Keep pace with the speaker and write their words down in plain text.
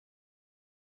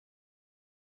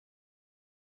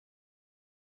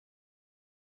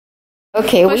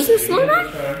Okay, What's the slow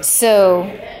down? So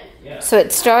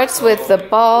it starts with the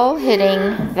ball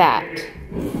hitting that.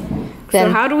 Then,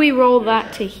 So how do we roll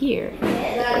that to here?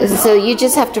 so you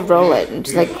just have to roll it and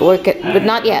just like work it, but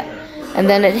not yet. And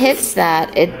then it hits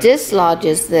that, it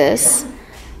dislodges this,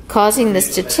 causing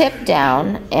this to tip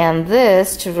down and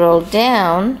this to roll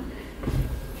down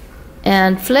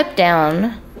and flip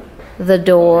down the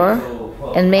door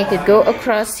and make it go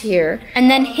across here. And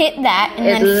then hit that and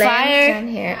then fire down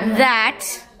here. that.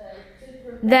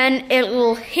 Then it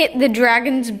will hit the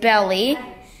dragon's belly.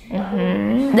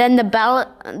 Then the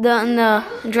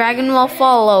dragon will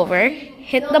fall over,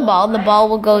 hit the ball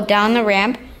will go down the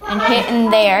ramp and hit in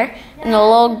there, and the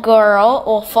little girl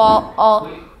will fall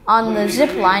on the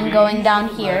zip line going down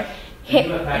here,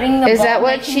 hitting the ball. Is that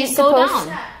what she's supposed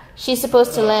to? She's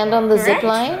supposed to land on the zip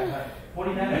line?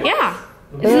 Yeah.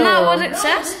 Isn't that what it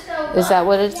says? Is that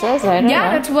what it says? I don't know.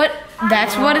 Yeah,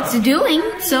 that's what it's doing.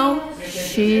 So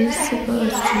she's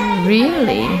supposed to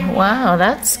really? Wow,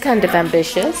 that's kind of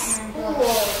ambitious.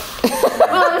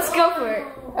 well, let's go for it.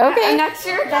 Okay. I'm not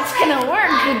sure if that's gonna work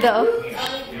though.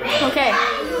 Okay.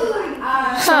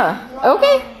 Huh.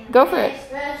 Okay. Go for it.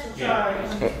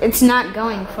 It's not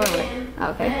going forward.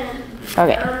 Okay.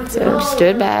 Okay. So just do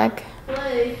it back.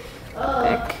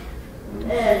 Back.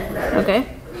 Okay.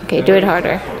 Okay. Do it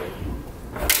harder.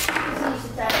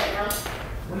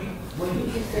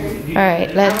 All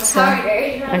right. Let's.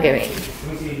 Okay. Wait.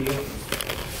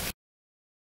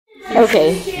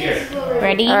 Okay.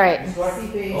 Ready? All right.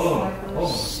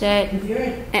 Set.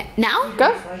 Now?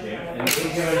 Go.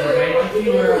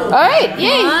 All right.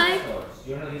 Yay.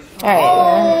 All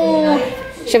right.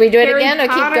 Should we do it again or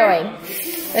keep going?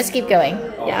 Let's keep going.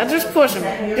 Yeah, just push him.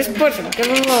 Just push him. Give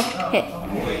him a little hit.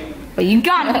 But you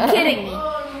gotta be kidding me.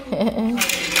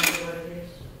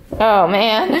 Oh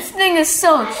man. This thing is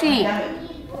so cheap.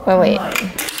 Oh wait.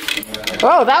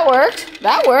 Oh, that worked.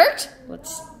 That worked.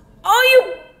 Oh,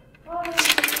 you.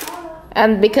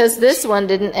 And because this one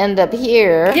didn't end up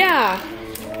here. Yeah.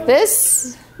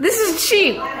 This is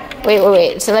cheap.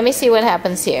 Wait. So let me see what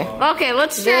happens here. Okay,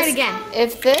 let's try it again.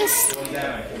 If this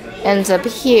ends up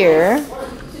here,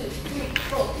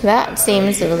 that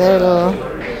seems a little.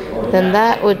 Then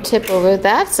that would tip over.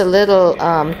 That's a little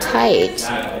tight.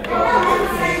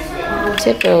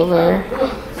 Tip over.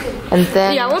 And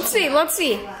then. Yeah, let's see. Let's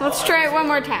try it one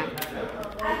more time.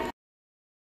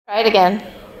 Try it again.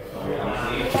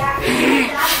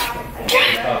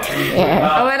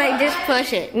 Yeah. Oh, but I just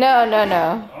push it. No.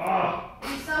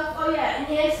 Oh yeah, and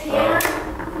his hammer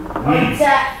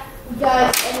that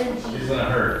does energy. It's gonna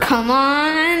hurt. Come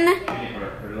on.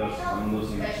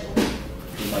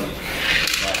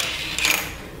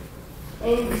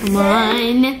 Come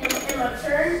on.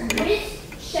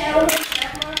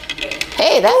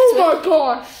 Hey, that's. Oh my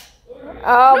gosh.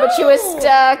 Oh, but she was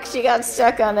stuck. She got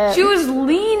stuck on it. She was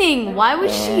leaning. Why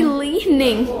was she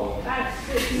leaning?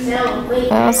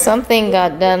 Well, something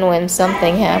got done when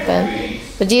something happened.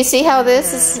 But do you see how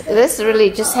this really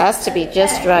just has to be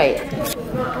just right.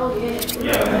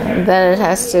 And then it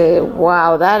has to.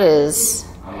 Wow, that is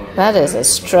a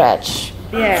stretch.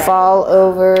 Yeah. Fall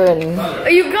over and.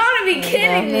 You gotta be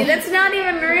kidding me. That's not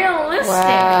even realistic.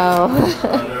 Wow.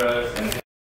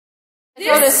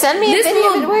 Send me a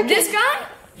video of it working. This guy,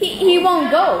 he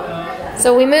won't go.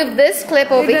 So we moved this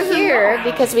clip over here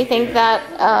because we think that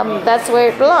that's where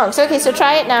it belongs. Okay, so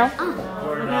try it now. Oh,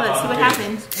 let's see what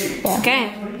happens. Yeah.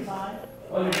 Okay.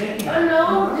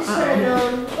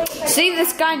 See,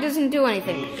 this guy doesn't do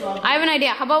anything. I have an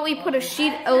idea. How about we put a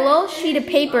little sheet of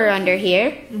paper under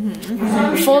here,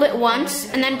 fold it once,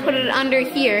 and then put it under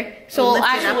here, so it'll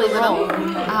actually roll.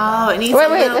 Oh, it needs a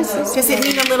little. Does it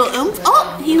need a little oomph?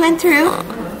 Oh, he went through.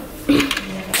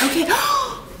 Okay.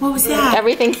 What was that?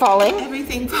 Everything falling.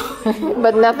 Everything falling.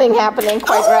 But nothing happening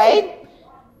quite right.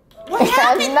 What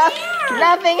happened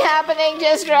Nothing happening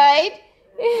just right.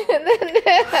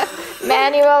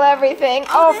 Manual everything.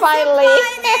 Oh, finally.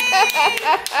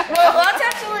 Well, let's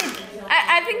actually.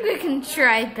 I think we can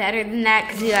try better than that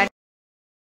because you.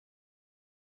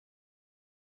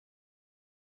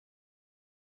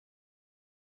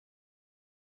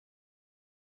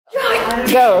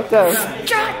 Go.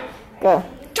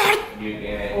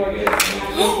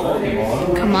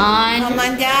 Come on. Come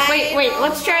on, guys. Wait.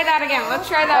 Let's try that again.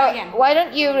 Again. Why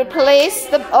don't you replace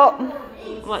the? Oh.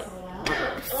 What?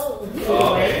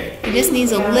 It just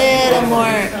needs a little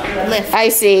more lift. I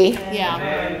see. Yeah.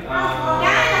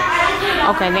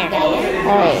 Okay, there.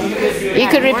 All right. You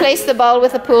could replace the ball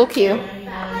with a pool cue.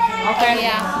 Okay.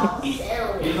 Yeah. Okay.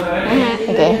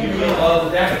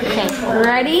 Okay.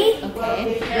 Ready?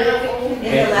 Okay.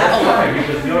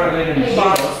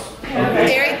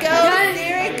 There it goes.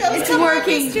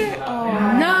 working.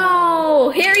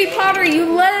 No, Harry Potter,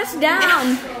 you let us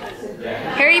down.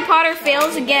 Harry Potter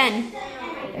fails again.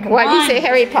 Why do you say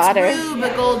Harry Potter? It's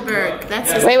Rube Goldberg.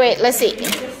 That's his Wait, let's see.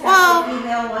 Well,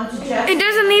 It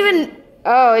doesn't even.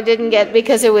 Oh, it didn't get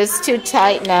because it was too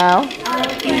tight now.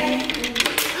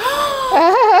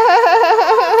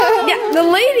 Yeah, the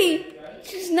lady,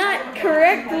 she's not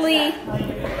correctly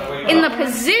in the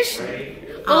position.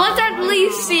 Well, let's at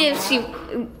least see if she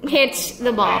hits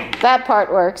the ball. That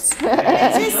part works. just,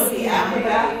 yeah.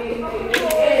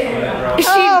 She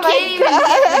can't even hit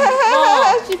the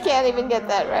ball. She can't even get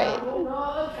that right.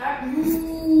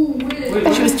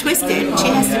 She was twisted. She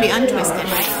has to be untwisted,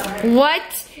 right?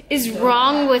 What is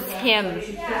wrong with him?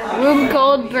 Rube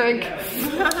Goldberg.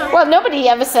 Well, nobody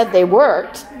ever said they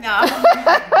worked. No.